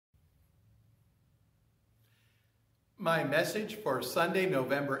My message for Sunday,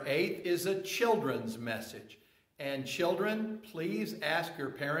 November 8th is a children's message. And children, please ask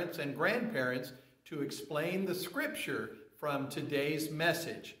your parents and grandparents to explain the scripture from today's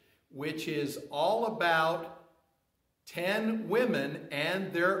message, which is all about 10 women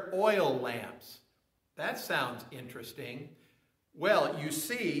and their oil lamps. That sounds interesting. Well, you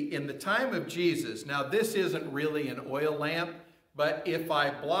see, in the time of Jesus, now this isn't really an oil lamp, but if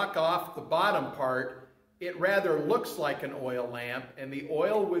I block off the bottom part, it rather looks like an oil lamp, and the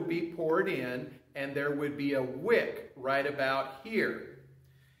oil would be poured in, and there would be a wick right about here.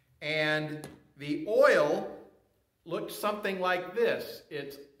 And the oil looked something like this.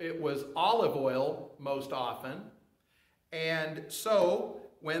 It was olive oil most often. And so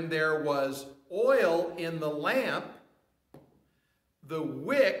when there was oil in the lamp, the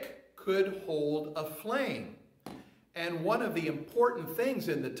wick could hold a flame. And one of the important things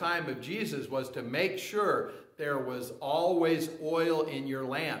in the time of Jesus was to make sure there was always oil in your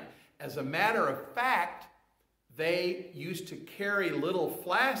lamp. As a matter of fact, they used to carry little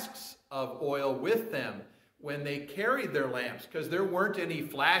flasks of oil with them when they carried their lamps, because there weren't any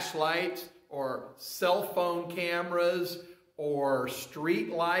flashlights or cell phone cameras or street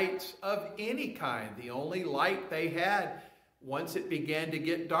lights of any kind. The only light they had once it began to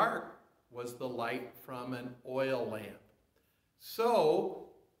get dark was the light from an oil lamp. So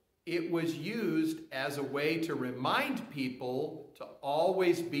it was used as a way to remind people to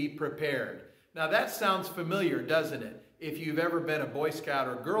always be prepared. Now that sounds familiar, doesn't it? If you've ever been a Boy Scout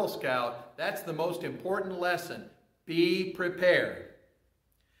or Girl Scout, that's the most important lesson. Be prepared.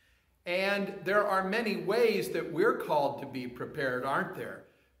 And there are many ways that we're called to be prepared, aren't there?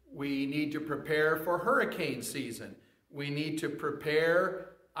 We need to prepare for hurricane season. We need to prepare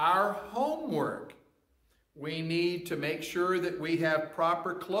our homework. We need to make sure that we have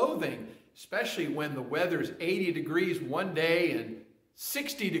proper clothing, especially when the weather's 80 degrees one day and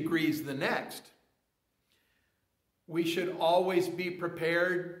 60 degrees the next. We should always be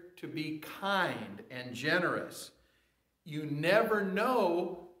prepared to be kind and generous. You never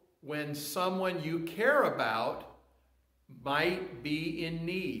know when someone you care about might be in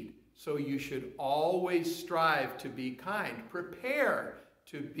need. So you should always strive to be kind. Prepare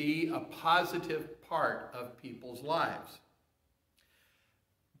to be a positive part of people's lives.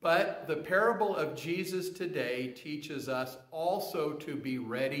 But the parable of Jesus today teaches us also to be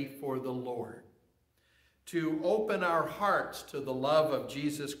ready for the Lord, to open our hearts to the love of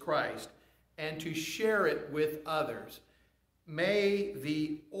Jesus Christ and to share it with others. May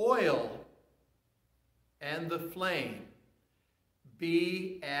the oil and the flame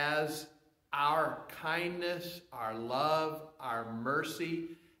be as our kindness, our love, our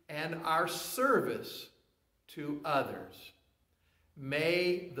mercy, and our service to others.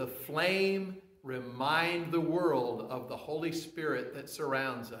 May the flame remind the world of the Holy Spirit that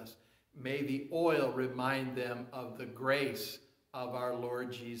surrounds us. May the oil remind them of the grace of our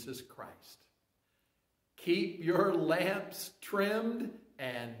Lord Jesus Christ. Keep your lamps trimmed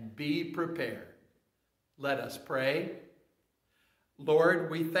and be prepared. Let us pray.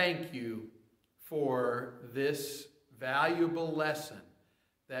 Lord, we thank you for this valuable lesson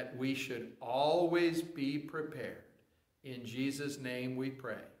that we should always be prepared. In Jesus' name we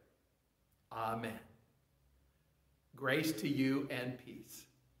pray. Amen. Grace to you and peace.